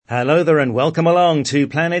Hello there and welcome along to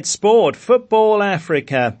Planet Sport, Football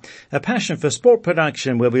Africa, a passion for sport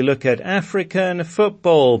production where we look at African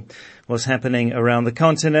football, what's happening around the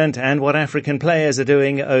continent and what African players are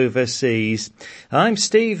doing overseas. I'm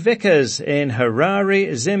Steve Vickers in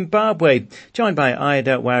Harare, Zimbabwe, joined by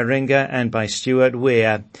Ida Waringa and by Stuart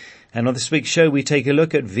Weir. And on this week's show, we take a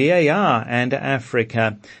look at VAR and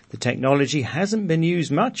Africa. The technology hasn't been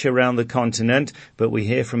used much around the continent, but we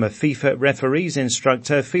hear from a FIFA referees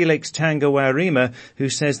instructor, Felix Tangawarima, who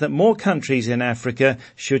says that more countries in Africa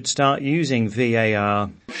should start using VAR.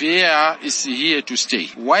 VAR is here to stay.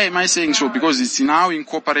 Why am I saying so? Because it's now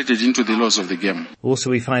incorporated into the laws of the game. Also,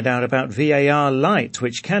 we find out about VAR Lite,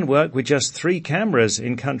 which can work with just 3 cameras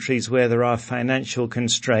in countries where there are financial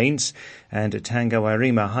constraints. And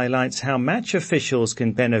Tangawarima highlights how match officials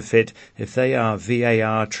can benefit if they are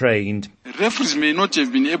VAR trained. Referees may not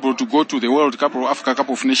have been able to go to the World Cup or Africa Cup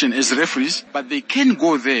of Nations as referees, but they can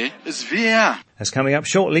go there as VAR. That's coming up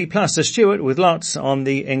shortly, plus a Stuart with lots on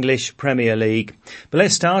the English Premier League. But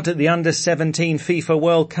let's start at the Under-17 FIFA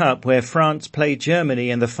World Cup, where France played Germany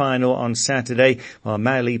in the final on Saturday, while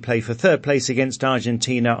Mali played for third place against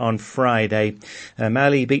Argentina on Friday.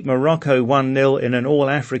 Mali beat Morocco 1-0 in an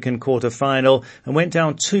all-African quarter-final and went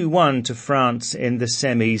down 2-1 to France in the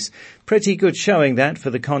semis. Pretty good showing that for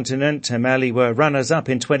the continent. Mali were runners-up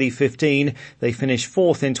in 2015. They finished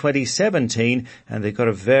 4th in 2017, and they've got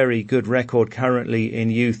a very good record currently in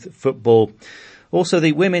youth football. Also,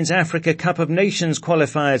 the Women's Africa Cup of Nations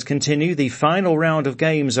qualifiers continue. The final round of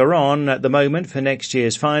games are on at the moment for next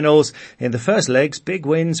year's finals. In the first legs, big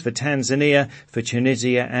wins for Tanzania, for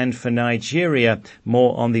Tunisia and for Nigeria.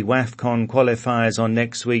 More on the WAFCON qualifiers on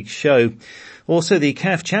next week's show. Also, the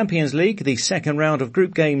CAF Champions League, the second round of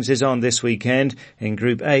group games is on this weekend. In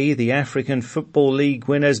Group A, the African Football League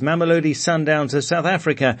winners Mamelodi Sundowns of South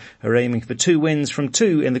Africa are aiming for 2 wins from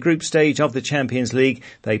 2 in the group stage of the Champions League.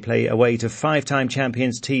 They play away to 5-time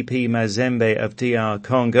champions TP Mazembe of DR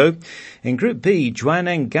Congo. In Group B,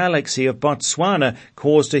 Jwaneng Galaxy of Botswana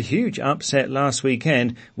caused a huge upset last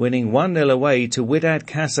weekend, winning 1-0 away to Wydad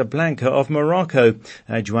Casablanca of Morocco.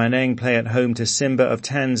 Jwaneng play at home to Simba of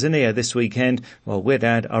Tanzania this weekend, while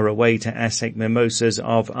Wydad are away to ASEC Mimosas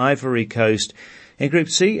of Ivory Coast. In Group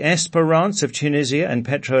C, Esperance of Tunisia and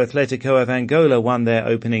Petro Atletico of Angola won their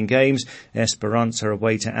opening games. Esperance are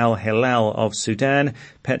away to Al Hilal of Sudan,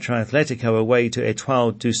 Petro Atletico away to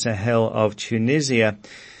Etoile du Sahel of Tunisia.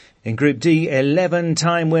 In Group D,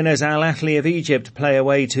 11-time winners Al Ahly of Egypt play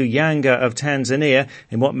away to Yanga of Tanzania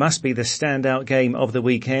in what must be the standout game of the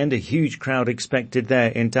weekend. A huge crowd expected there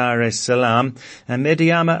in Dar es Salaam. And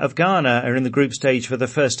Medeama of Ghana are in the group stage for the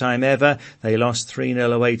first time ever. They lost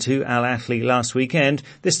 3-0 away to Al Ahly last weekend.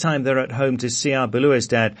 This time they're at home to CR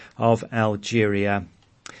Belouizdad of Algeria.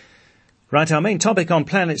 Right, our main topic on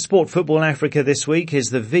Planet Sport Football Africa this week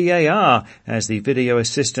is the VAR, as the video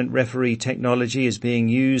assistant referee technology is being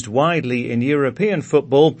used widely in European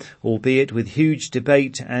football, albeit with huge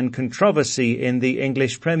debate and controversy in the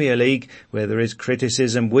English Premier League, where there is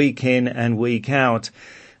criticism week in and week out.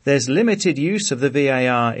 There's limited use of the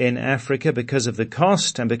VAR in Africa because of the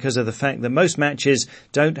cost and because of the fact that most matches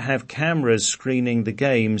don't have cameras screening the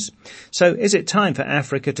games. So is it time for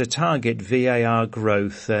Africa to target VAR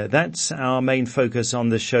growth? That's our main focus on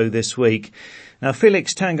the show this week. Now,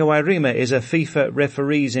 Felix Tangawarima is a FIFA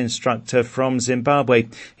referees instructor from Zimbabwe.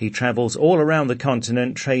 He travels all around the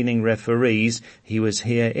continent training referees. He was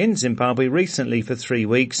here in Zimbabwe recently for 3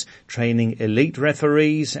 weeks, training elite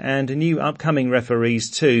referees and new upcoming referees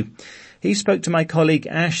too. He spoke to my colleague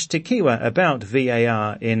Ash Tikiwa about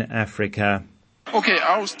VAR in Africa. Okay,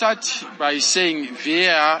 I'll start by saying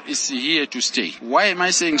VAR is here to stay. Why am I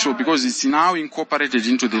saying so? Because it's now incorporated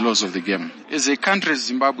into the laws of the game. As a country,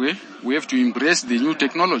 Zimbabwe, we have to embrace the new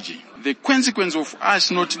technology. The consequence of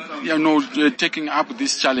us not, taking up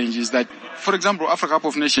this challenge is that, for example, Africa Cup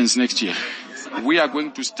of Nations next year, we are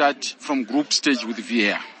going to start from group stage with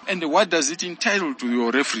VAR. And what does it entitle to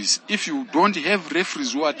your referees? If you don't have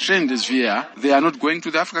referees who are trained as VAR, they are not going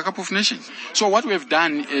to the Africa Cup of Nations. So what we have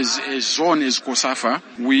done as a zone, as COSAFA,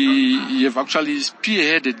 we have actually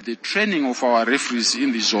spearheaded the training of our referees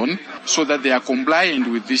in the zone so that they are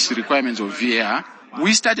compliant with these requirements of VAR.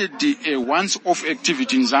 We started a once-off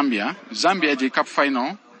activity in Zambia. Zambia had a cup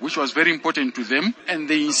final, which was very important to them, and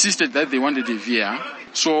they insisted that they wanted a VAR.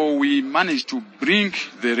 So we managed to bring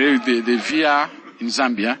the VAR in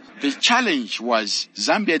Zambia. The challenge was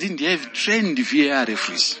Zambia didn't have trained VAR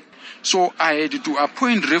referees. So I had to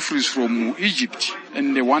appoint referees from Egypt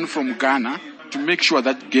and the one from Ghana to make sure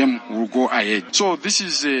that game will go ahead. So this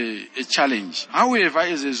is a challenge. However,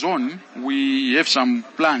 as a zone, we have some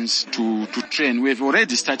plans to train. We have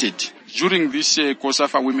already started. During this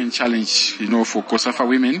COSAFA Women Challenge, for COSAFA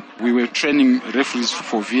Women, we were training referees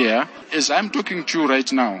for VAR. As I'm talking to you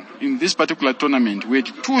right now, in this particular tournament, we had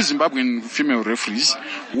 2 Zimbabwean female referees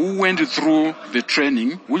who went through the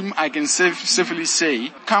training, whom I can safely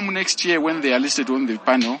say, come next year when they are listed on the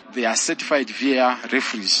panel, they are certified VAR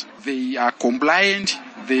referees. They are compliant.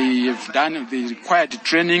 They have done the required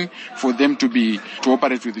training for them to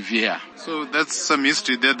operate with VAR. So that's some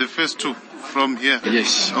history. They're the first 2 from here.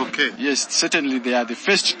 Yes. Okay. Yes, certainly they are the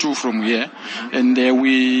first 2 from here, and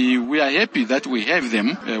we are happy that we have them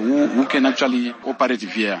who can actually operate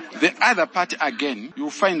VAR. The other part again,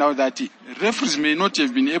 you find out that referees may not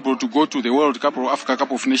have been able to go to the World Cup or Africa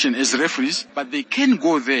Cup of Nations as referees, but they can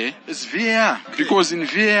go there as VAR. Because in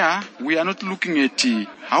VAR, we are not looking at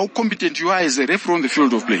how competent you are as a referee on the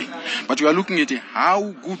field of play, but you are looking at how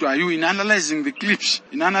good are you in analyzing the clips,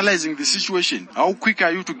 in analyzing the situation, how quick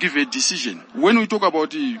are you to give a decision. When we talk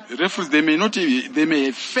about the referees, they may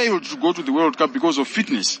have failed to go to the World Cup because of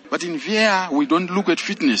fitness, but in VAR, we don't look at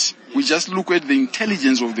fitness. We just look at the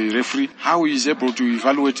intelligence of the referee, how he is able to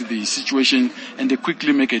evaluate the situation and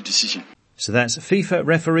quickly make a decision. So that's FIFA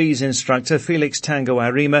referees instructor Felix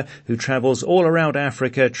Tangawarima, who travels all around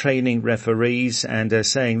Africa training referees, and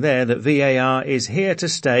saying there that VAR is here to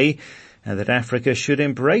stay and that Africa should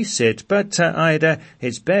embrace it. But Ida,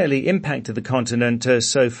 it's barely impacted the continent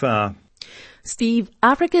so far. Steve,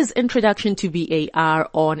 Africa's introduction to VAR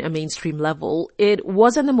on a mainstream level, it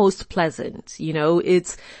wasn't the most pleasant.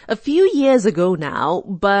 It's a few years ago now,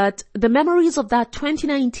 but the memories of that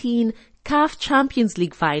 2019 CAF Champions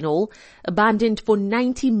League final, abandoned for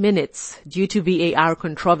 90 minutes due to VAR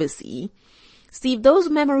controversy. Steve, those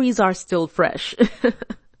memories are still fresh.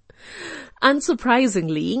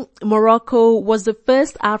 Unsurprisingly, Morocco was the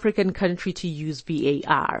first African country to use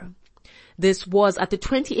VAR. This was at the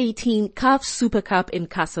 2018 CAF Super Cup in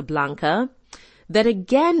Casablanca, then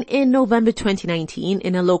again in November 2019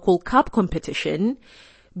 in a local cup competition,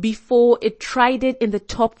 before it tried it in the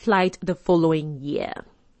top flight the following year.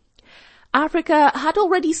 Africa had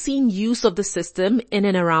already seen use of the system in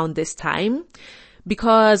and around this time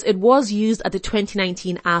because it was used at the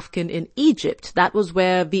 2019 AFCON in Egypt. That was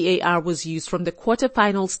where VAR was used from the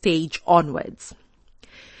quarterfinal stage onwards.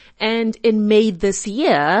 And in May this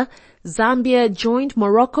year, Zambia joined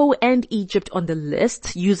Morocco and Egypt on the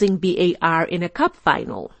list using VAR in a cup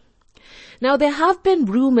final. Now, there have been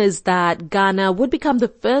rumors that Ghana would become the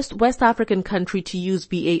first West African country to use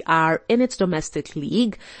VAR in its domestic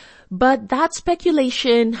league, but that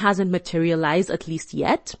speculation hasn't materialized, at least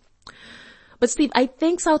yet. But Steve, I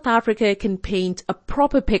think South Africa can paint a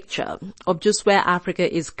proper picture of just where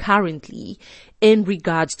Africa is currently in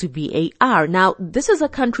regards to VAR. Now, this is a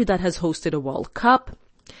country that has hosted a World Cup.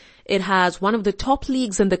 It has one of the top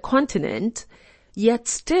leagues in the continent, yet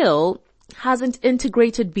still hasn't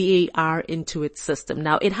integrated VAR into its system.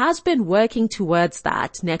 Now, it has been working towards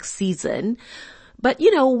that next season, but,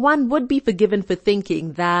 one would be forgiven for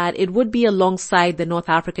thinking that it would be alongside the North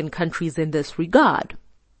African countries in this regard.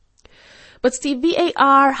 But Steve,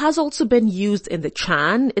 VAR has also been used in the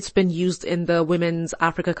CHAN. It's been used in the Women's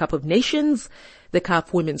Africa Cup of Nations, the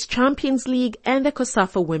CAF Women's Champions League, and the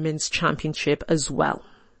COSAFA Women's Championship as well.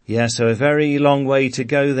 Yeah, so a very long way to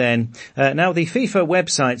go then. Now, the FIFA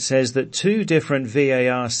website says that 2 different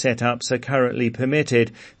VAR setups are currently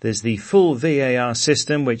permitted. There's the full VAR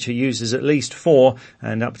system, which uses at least 4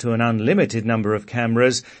 and up to an unlimited number of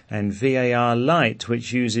cameras, and VAR Lite,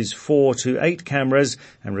 which uses 4 to 8 cameras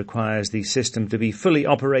and requires the system to be fully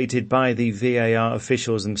operated by the VAR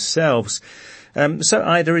officials themselves. So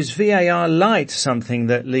Ida, is VAR Lite something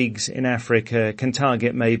that leagues in Africa can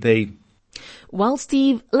target maybe? Well,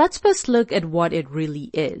 Steve, let's first look at what it really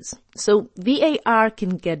is. So VAR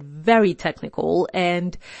can get very technical,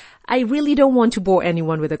 and I really don't want to bore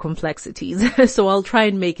anyone with the complexities, so I'll try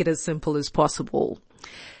and make it as simple as possible.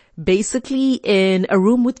 Basically, in a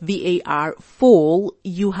room with VAR full,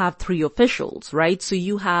 you have 3 officials, right? So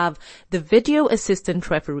you have the video assistant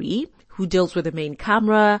referee, who deals with the main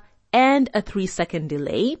camera and a 3-second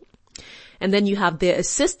delay. And then you have their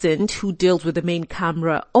assistant who deals with the main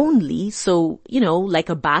camera only, so, like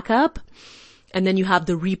a backup. And then you have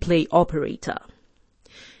the replay operator.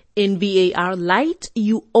 In VAR Lite,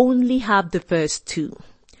 you only have the first 2.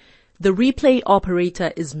 The replay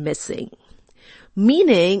operator is missing,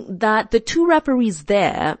 meaning that the 2 referees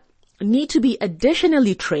there need to be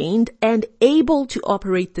additionally trained and able to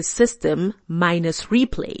operate the system minus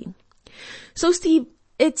replay. So Steve,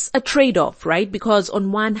 it's a trade-off, right? Because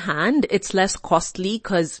on one hand, it's less costly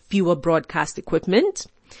because fewer broadcast equipment.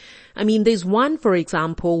 I mean, there's one, for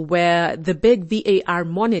example, where the big VAR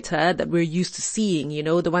monitor that we're used to seeing,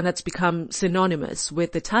 the one that's become synonymous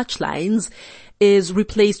with the touchlines, is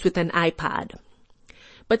replaced with an iPad.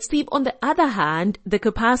 But Steve, on the other hand, the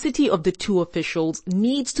capacity of the two officials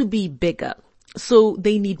needs to be bigger, so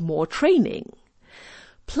they need more training.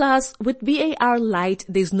 Plus, with VAR Lite,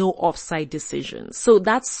 there's no offside decisions. So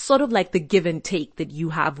that's sort of like the give and take that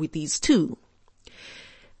you have with these two.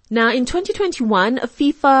 Now, in 2021,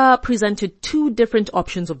 FIFA presented two different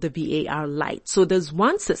options of the VAR Lite. So there's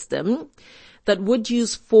one system that would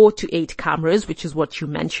use 4 to 8 cameras, which is what you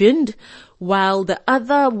mentioned, while the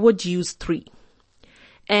other would use 3.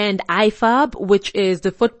 And IFAB, which is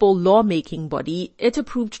the football lawmaking body, it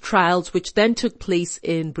approved trials which then took place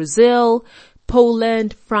in Brazil,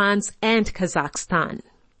 Poland, France, and Kazakhstan.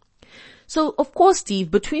 So, of course, Steve,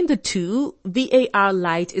 between the two, VAR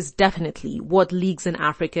Lite is definitely what leagues in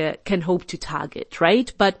Africa can hope to target,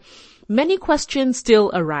 right? But many questions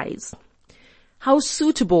still arise. How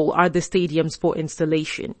suitable are the stadiums for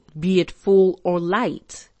installation, be it full or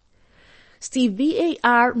light? Steve,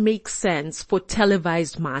 VAR makes sense for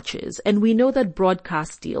televised matches, and we know that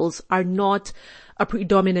broadcast deals are not a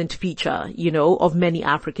predominant feature, of many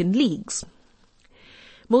African leagues.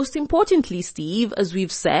 Most importantly, Steve, as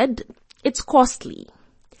we've said, it's costly.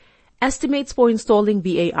 Estimates for installing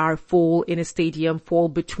VAR full in a stadium fall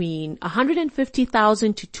between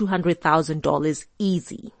 $150,000 to $200,000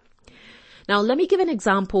 easy. Now, let me give an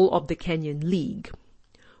example of the Kenyan League.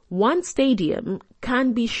 One stadium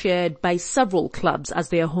can be shared by several clubs as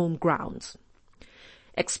their home grounds.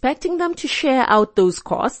 Expecting them to share out those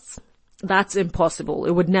costs, that's impossible.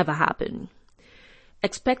 It would never happen.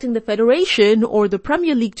 Expecting the Federation or the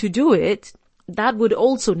Premier League to do it, that would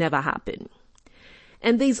also never happen.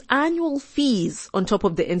 And there's annual fees on top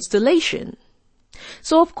of the installation.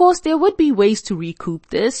 So of course there would be ways to recoup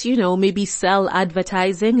this, maybe sell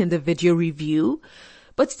advertising in the video review.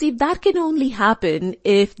 But Steve, that can only happen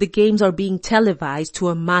if the games are being televised to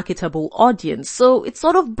a marketable audience. So it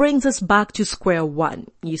sort of brings us back to square one,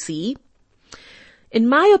 you see. In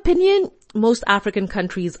my opinion, most African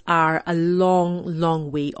countries are a long,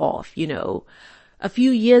 long way off, A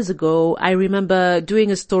few years ago, I remember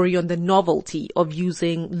doing a story on the novelty of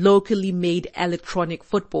using locally made electronic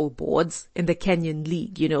football boards in the Kenyan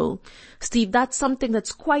League, Steve, that's something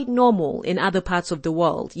that's quite normal in other parts of the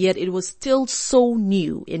world, yet it was still so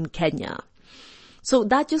new in Kenya. So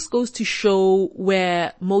that just goes to show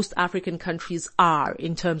where most African countries are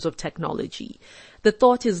in terms of technology. The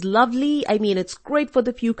thought is lovely. I mean, it's great for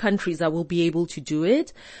the few countries that will be able to do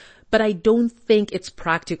it, but I don't think it's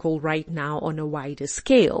practical right now on a wider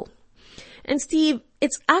scale. And Steve,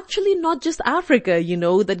 it's actually not just Africa,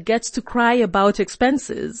 that gets to cry about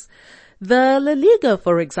expenses. The La Liga,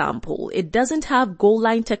 for example, it doesn't have goal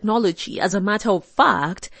line technology. As a matter of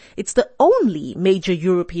fact, it's the only major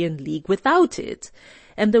European league without it.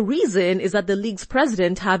 And the reason is that the league's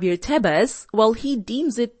president, Javier Tebas, well, he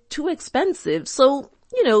deems it too expensive. So,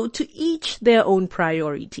 to each their own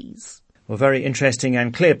priorities. Well, very interesting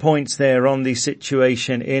and clear points there on the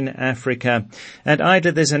situation in Africa. And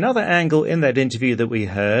Ida, there's another angle in that interview that we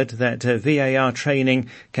heard, that VAR training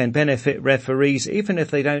can benefit referees even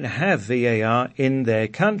if they don't have VAR in their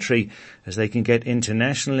country, as they can get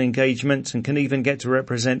international engagement and can even get to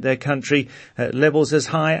represent their country at levels as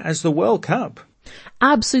high as the World Cup.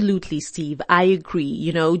 Absolutely, Steve. I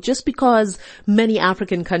agree. Just because many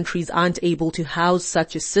African countries aren't able to house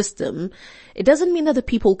such a system, it doesn't mean that the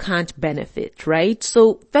people can't benefit, right?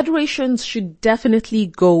 So federations should definitely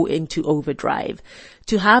go into overdrive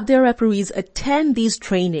to have their referees attend these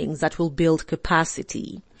trainings that will build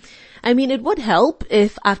capacity. I mean, it would help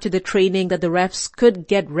if after the training that the refs could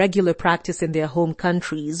get regular practice in their home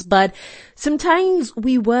countries, but sometimes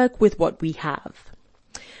we work with what we have.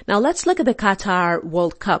 Now let's look at the Qatar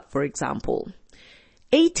World Cup, for example.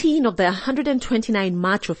 18 of the 129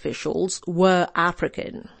 match officials were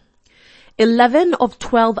African. 11 of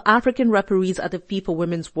 12 African referees at the FIFA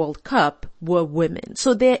Women's World Cup were women.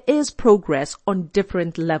 So there is progress on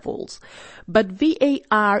different levels. But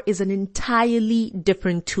VAR is an entirely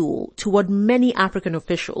different tool to what many African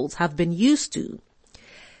officials have been used to.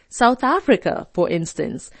 South Africa, for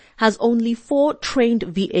instance, has only 4 trained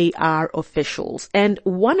VAR officials, and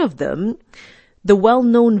one of them, the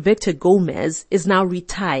well-known Victor Gomez, is now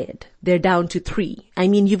retired. They're down to 3. I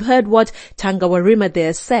mean, you've heard what Tangawarima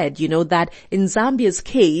there said, that in Zambia's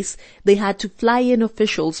case, they had to fly in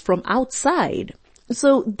officials from outside.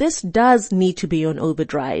 So this does need to be on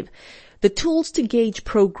overdrive. The tools to gauge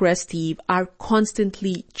progress, Steve, are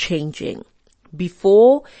constantly changing.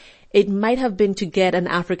 Before, it might have been to get an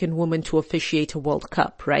African woman to officiate a World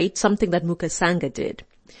Cup, right? Something that Mukasanga did.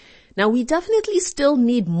 Now, we definitely still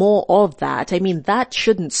need more of that. I mean, that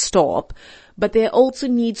shouldn't stop, but there also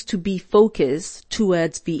needs to be focus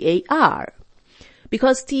towards VAR.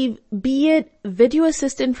 Because, Steve, be it video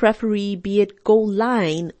assistant referee, be it goal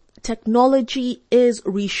line, technology is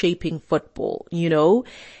reshaping football, you know?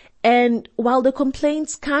 And while the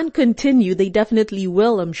complaints can continue, they definitely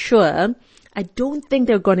will, I'm sure, I don't think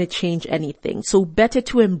they're going to change anything. So better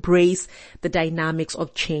to embrace the dynamics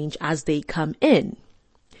of change as they come in.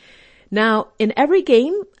 Now, in every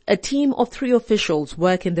game, a team of 3 officials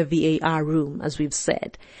work in the VAR room, as we've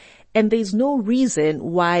said. And there's no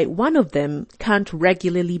reason why one of them can't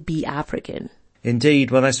regularly be African. Indeed.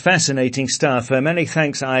 Well, that's fascinating stuff. Many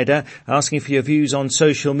thanks, Ida. Asking for your views on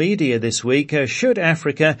social media this week. Should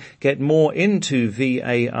Africa get more into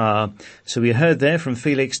VAR? So we heard there from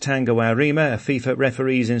Felix Tangawarima, a FIFA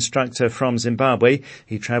referees instructor from Zimbabwe.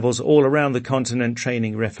 He travels all around the continent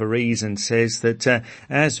training referees and says that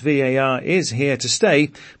as VAR is here to stay,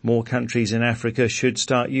 more countries in Africa should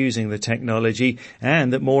start using the technology,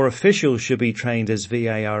 and that more officials should be trained as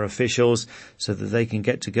VAR officials so that they can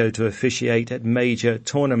get to go to officiate at major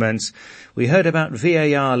tournaments. We heard about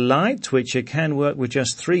VAR Lite, which can work with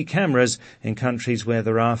just 3 cameras in countries where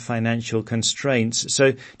there are financial constraints.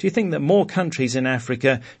 So do you think that more countries in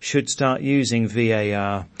Africa should start using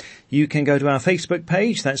VAR? You can go to our Facebook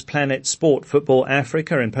page, that's Planet Sport Football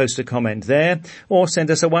Africa, and post a comment there, or send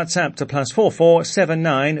us a WhatsApp to +44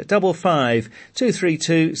 79 55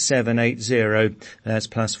 232 780. That's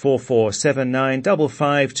 +44 79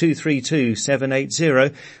 55 232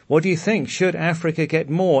 780. What do you think? Should Africa get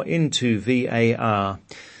more into VAR?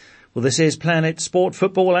 Well, this is Planet Sport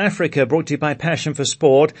Football Africa, brought to you by Passion for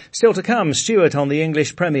Sport. Still to come, Stuart on the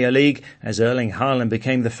English Premier League, as Erling Haaland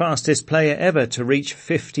became the fastest player ever to reach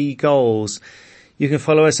 50 goals. You can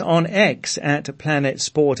follow us on X at Planet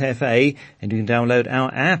Sport FA, and you can download our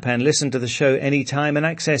app and listen to the show anytime and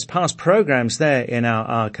access past programs there in our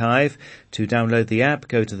archive. To download the app,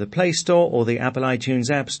 go to the Play Store or the Apple iTunes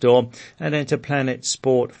App Store and enter Planet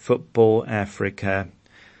Sport Football Africa.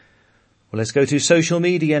 Well, let's go to social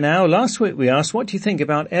media now. Last week we asked, what do you think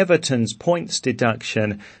about Everton's points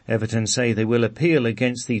deduction? Everton say they will appeal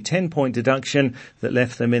against the 10-point deduction that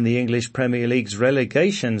left them in the English Premier League's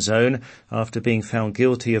relegation zone after being found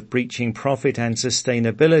guilty of breaching profit and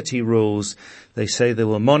sustainability rules. They say they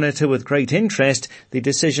will monitor with great interest the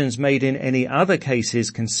decisions made in any other cases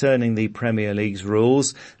concerning the Premier League's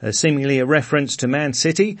rules, seemingly a reference to Man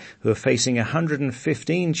City, who are facing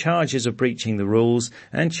 115 charges of breaching the rules,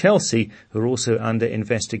 and Chelsea, who are also under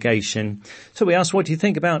investigation. So we asked, what do you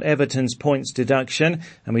think about Everton's points deduction?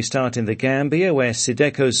 And we start in the Gambia, where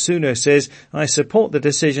Sideko Suno says, I support the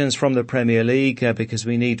decisions from the Premier League because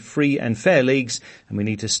we need free and fair leagues, and we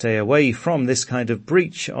need to stay away from this kind of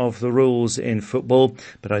breach of the rules in football.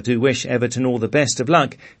 But I do wish Everton all the best of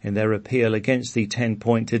luck in their appeal against the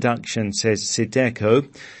 10-point deduction, says Sideko.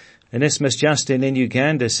 Onesmus Justin in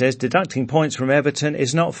Uganda says, deducting points from Everton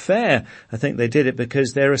is not fair. I think they did it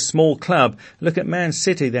because they're a small club. Look at Man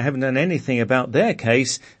City. They haven't done anything about their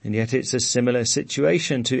case, and yet it's a similar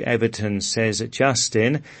situation to Everton, says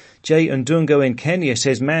Justin. Jay Ndungo in Kenya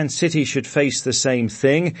says Man City should face the same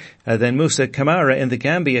thing. Then Musa Kamara in the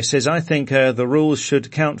Gambia says, I think the rules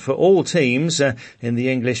should count for all teams in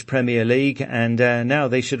the English Premier League, and now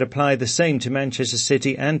they should apply the same to Manchester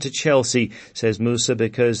City and to Chelsea, says Musa,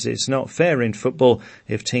 because it's not fair in football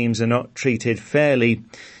if teams are not treated fairly.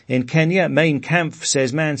 In Kenya, Main Kampf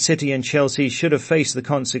says Man City and Chelsea should have faced the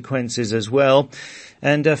consequences as well.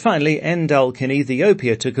 And finally, Endulk in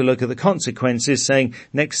Ethiopia took a look at the consequences, saying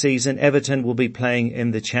next season Everton will be playing in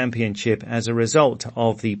the Championship as a result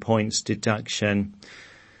of the points deduction.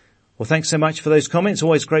 Well, thanks so much for those comments.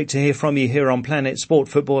 Always great to hear from you here on Planet Sport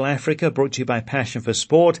Football Africa, brought to you by Passion for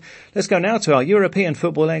Sport. Let's go now to our European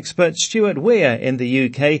football expert, Stuart Weir in the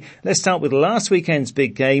UK. Let's start with last weekend's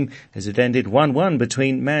big game as it ended 1-1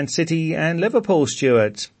 between Man City and Liverpool,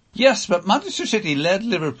 Stuart. Yes, but Manchester City led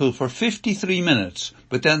Liverpool for 53 minutes,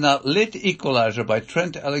 but then that late equaliser by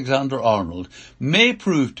Trent Alexander-Arnold may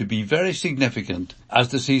prove to be very significant as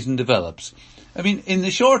the season develops. I mean, in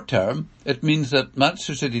the short term, it means that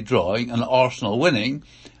Manchester City drawing and Arsenal winning,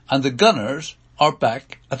 and the Gunners are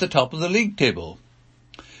back at the top of the league table.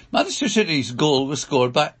 Manchester City's goal was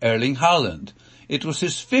scored by Erling Haaland. It was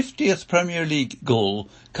his 50th Premier League goal,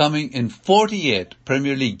 coming in 48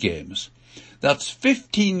 Premier League games. That's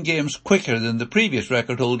 15 games quicker than the previous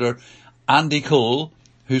record holder, Andy Cole,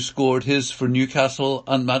 who scored his for Newcastle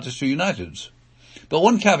and Manchester United's. But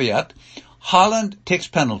one caveat, Haaland takes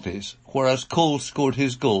penalties, whereas Cole scored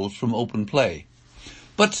his goals from open play.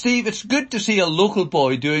 But Steve, it's good to see a local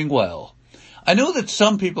boy doing well. I know that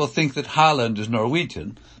some people think that Haaland is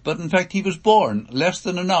Norwegian, but in fact he was born less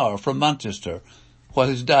than an hour from Manchester, while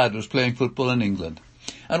his dad was playing football in England.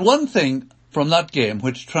 And one thing from that game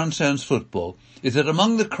which transcends football is that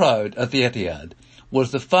among the crowd at the Etihad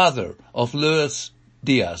was the father of Luis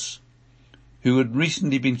Diaz, who had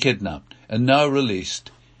recently been kidnapped and now released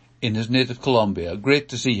in his native Colombia. Great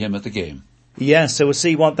to see him at the game. Yeah, so we'll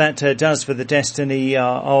see what that does for the destiny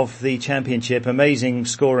of the championship. Amazing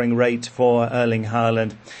scoring rate for Erling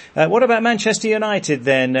Haaland. What about Manchester United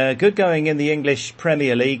then? Good going in the English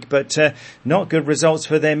Premier League, but not good results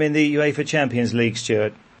for them in the UEFA Champions League,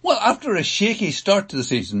 Stuart. Well, after a shaky start to the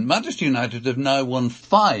season, Manchester United have now won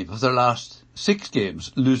 5 of their last 6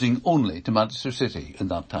 games, losing only to Manchester City in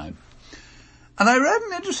that time. And I read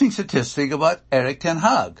an interesting statistic about Erik ten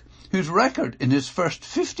Hag, whose record in his first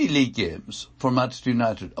 50 league games for Manchester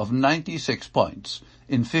United of 96 points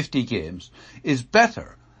in 50 games is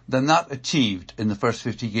better than that achieved in the first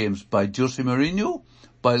 50 games by Jose Mourinho,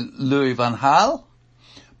 by Louis van Gaal,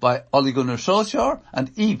 by Ole Gunnar Solskjaer,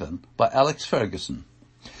 and even by Alex Ferguson.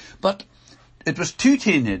 But it was 2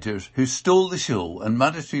 teenagers who stole the show in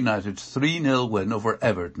Manchester United's 3-0 win over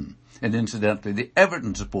Everton. And incidentally, the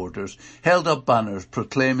Everton supporters held up banners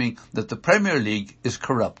proclaiming that the Premier League is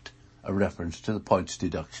corrupt, a reference to the points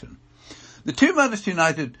deduction. The 2 Manchester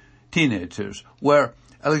United teenagers were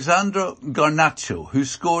Alexandro Garnacho, who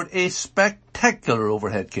scored a spectacular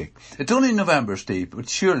overhead kick. It's only November, Steve, but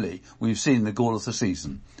surely we've seen the goal of the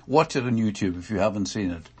season. Watch it on YouTube if you haven't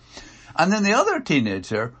seen it. And then the other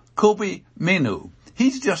teenager, Kobe Menu.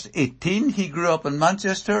 He's just 18. He grew up in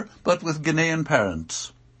Manchester, but with Ghanaian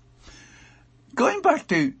parents. Going back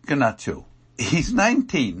to Garnacho, he's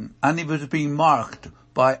 19 and he was being marked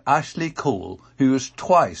by Ashley Cole, who is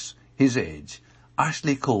twice his age.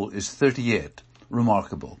 Ashley Cole is 38.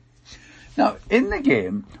 Remarkable. Now, in the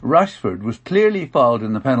game, Rashford was clearly fouled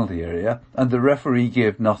in the penalty area and the referee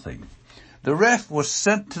gave nothing. The ref was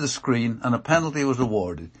sent to the screen and a penalty was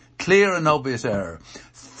awarded. Clear and obvious error.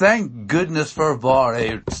 Thank goodness for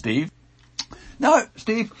VAR, Steve. Now,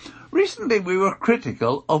 Steve, recently we were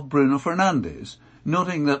critical of Bruno Fernandes,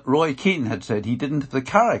 noting that Roy Keane had said he didn't have the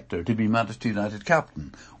character to be Manchester United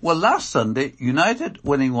captain. Well, last Sunday, United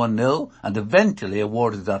winning 1-0 and eventually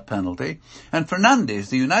awarded that penalty, and Fernandes,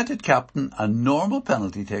 the United captain and normal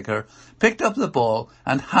penalty taker, picked up the ball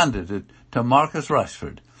and handed it to Marcus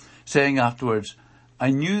Rashford, saying afterwards,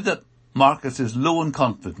 "I knew that Marcus is low in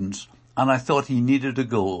confidence and I thought he needed a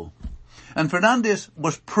goal." And Fernandes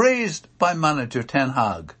was praised by manager Ten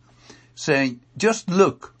Hag, saying, "Just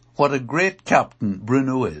look what a great captain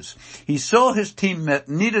Bruno is. He saw his teammate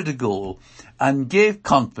needed a goal and gave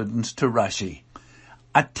confidence to Rashi."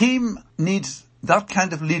 A team needs that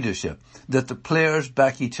kind of leadership, that the players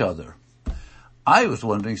back each other. I was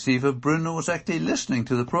wondering, Steve, if Bruno was actually listening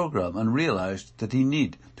to the programme and realised that he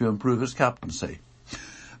need to improve his captaincy.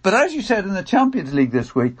 But as you said, in the Champions League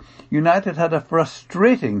this week, United had a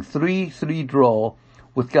frustrating 3-3 draw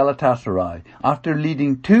with Galatasaray after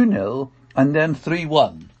leading 2-0 and then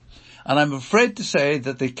 3-1. And I'm afraid to say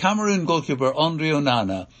that the Cameroon goalkeeper Andre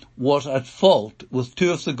Onana was at fault with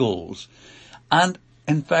 2 of the goals. And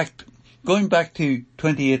in fact, going back to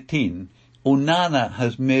 2018, Onana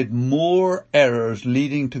has made more errors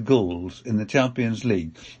leading to goals in the Champions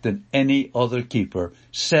League than any other keeper,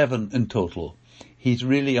 7 in total. He's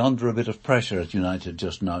really under a bit of pressure at United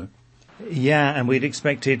just now. Yeah, and we'd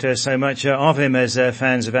expected so much of him as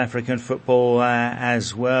fans of African football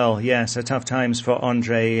as well. Yeah, so tough times for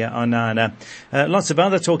Andre Onana. Lots of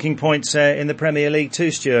other talking points in the Premier League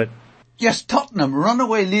too, Stuart. Yes, Tottenham,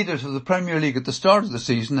 runaway leaders of the Premier League at the start of the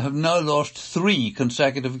season, have now lost 3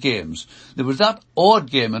 consecutive games. There was that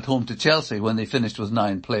odd game at home to Chelsea when they finished with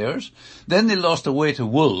 9 players. Then they lost away to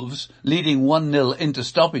Wolves, leading 1-0 into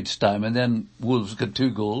stoppage time, and then Wolves got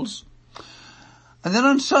 2 goals. And then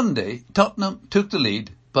on Sunday, Tottenham took the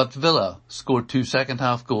lead, but Villa scored 2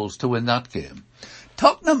 second-half goals to win that game.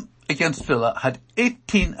 Tottenham against Villa had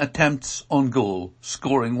 18 attempts on goal,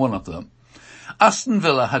 scoring 1 of them. Aston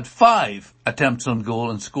Villa had 5 attempts on goal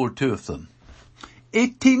and scored 2 of them.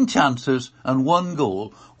 18 chances and 1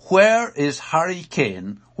 goal. Where is Harry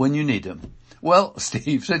Kane when you need him? Well,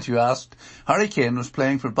 Steve, since you asked, Harry Kane was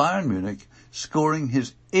playing for Bayern Munich, scoring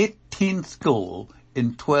his 18th goal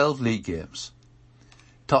in 12 league games.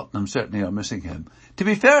 Tottenham certainly are missing him. To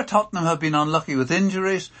be fair, Tottenham have been unlucky with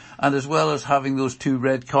injuries and as well as having those 2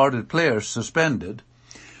 red-carded players suspended.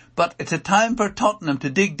 But it's a time for Tottenham to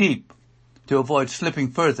dig deep to avoid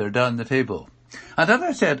slipping further down the table. And as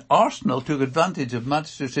I said, Arsenal took advantage of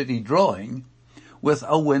Manchester City drawing with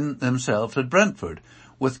a win themselves at Brentford,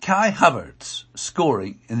 with Kai Havertz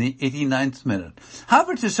scoring in the 89th minute.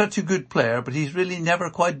 Havertz is such a good player, but he's really never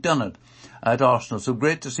quite done it at Arsenal, so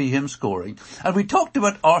great to see him scoring. And we talked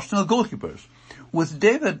about Arsenal goalkeepers. With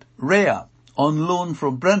David Raya on loan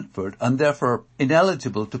from Brentford and therefore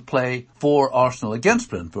ineligible to play for Arsenal against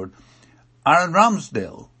Brentford, Aaron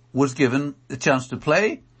Ramsdale was given the chance to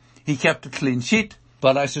play. He kept a clean sheet,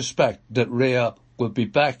 but I suspect that Raya will be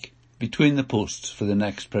back between the posts for the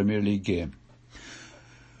next Premier League game.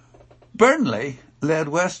 Burnley led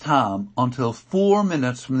West Ham until 4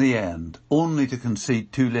 minutes from the end, only to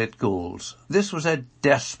concede 2 late goals. This was a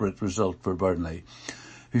desperate result for Burnley,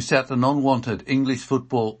 who set an unwanted English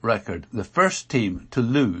football record, the first team to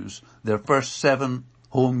lose their first 7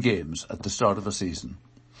 home games at the start of a season.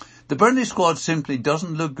 The Burnley squad simply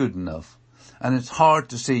doesn't look good enough, and it's hard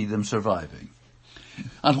to see them surviving.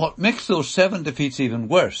 And what makes those 7 defeats even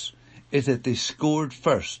worse is that they scored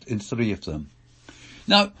first in 3 of them.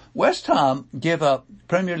 Now, West Ham gave a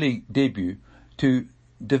Premier League debut to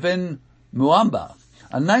Devin Muamba,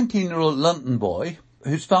 a 19-year-old London boy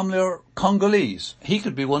whose family are Congolese. He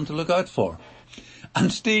could be one to look out for.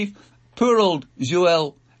 And Steve, poor old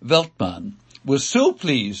Joel Veltman, was so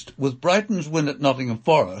pleased with Brighton's win at Nottingham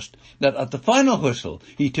Forest that at the final whistle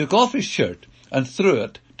he took off his shirt and threw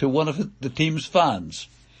it to one of the team's fans.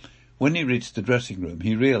 When he reached the dressing room,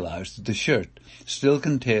 he realised that the shirt still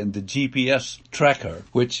contained the GPS tracker,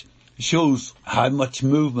 which shows how much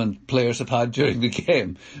movement players have had during the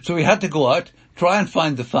game. So he had to go out, try and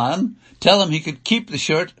find the fan, tell him he could keep the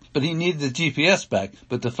shirt, but he needed the GPS back,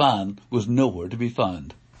 but the fan was nowhere to be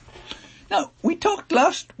found. Now, we talked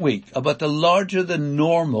last week about the larger than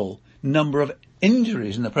normal number of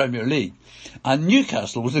injuries in the Premier League, and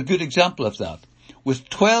Newcastle was a good example of that, with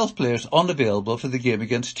 12 players unavailable for the game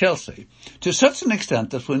against Chelsea, to such an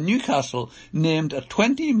extent that when Newcastle named a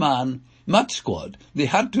 20-man match squad, they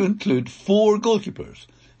had to include 4 goalkeepers.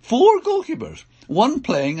 4 goalkeepers, 1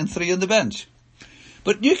 playing and 3 on the bench.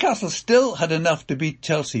 But Newcastle still had enough to beat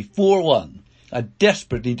Chelsea 4-1, a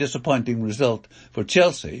desperately disappointing result for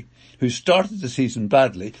Chelsea, who started the season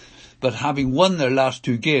badly, but having won their last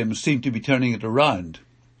 2 games seemed to be turning it around.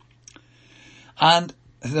 And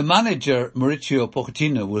the manager, Mauricio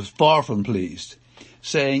Pochettino, was far from pleased,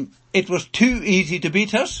 saying, "It was too easy to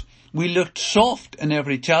beat us. We looked soft in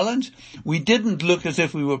every challenge. We didn't look as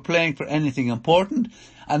if we were playing for anything important,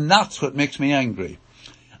 and that's what makes me angry."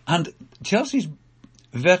 And Chelsea's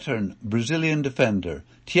veteran Brazilian defender,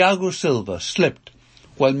 Thiago Silva, slipped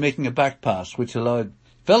while making a back pass, which allowed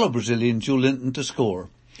fellow Brazilian Joe Linton to score.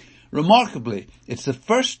 Remarkably, it's the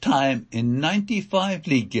first time in 95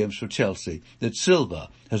 league games for Chelsea that Silva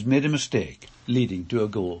has made a mistake, leading to a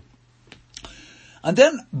goal. And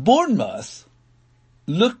then Bournemouth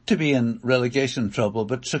looked to be in relegation trouble,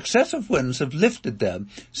 but successive wins have lifted them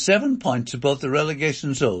 7 points above the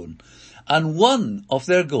relegation zone. And one of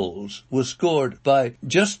their goals was scored by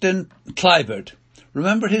Justin Kluivert.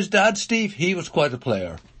 Remember his dad, Steve? He was quite a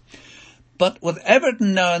player. But with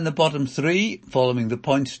Everton now in the bottom 3, following the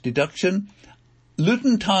points deduction,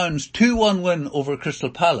 Luton Town's 2-1 win over Crystal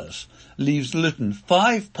Palace leaves Luton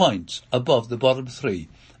 5 points above the bottom 3.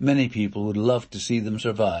 Many people would love to see them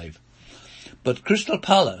survive. But Crystal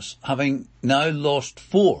Palace, having now lost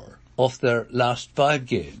 4 of their last 5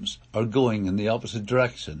 games, are going in the opposite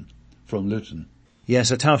direction from Luton.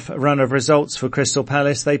 Yes, a tough run of results for Crystal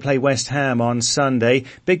Palace. They play West Ham on Sunday.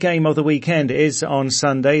 Big game of the weekend is on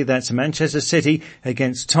Sunday. That's Manchester City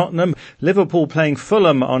against Tottenham. Liverpool playing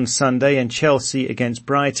Fulham on Sunday and Chelsea against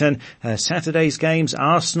Brighton. Saturday's games,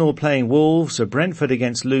 Arsenal playing Wolves, Brentford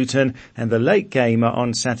against Luton, and the late game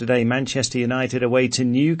on Saturday, Manchester United away to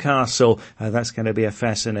Newcastle. That's going to be a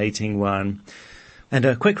fascinating one. And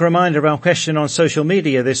a quick reminder of our question on social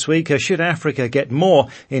media this week. Should Africa get more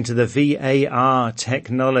into the VAR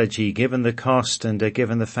technology, given the cost and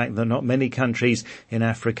given the fact that not many countries in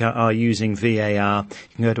Africa are using VAR?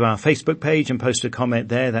 You can go to our Facebook page and post a comment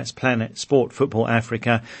there. That's Planet Sport Football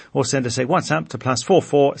Africa. Or send us a WhatsApp to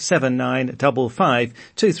 +44 79 55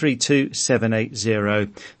 232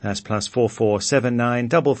 780. That's +44 79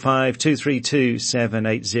 55 232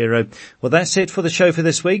 780. Well, that's it for the show for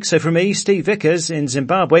this week. So from me, Steve Vickers in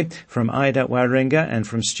Zimbabwe, from Ida Waringa and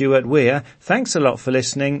from Stuart Weir, thanks a lot for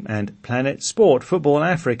listening, and Planet Sport Football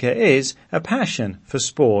Africa is a passion for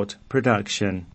sport production.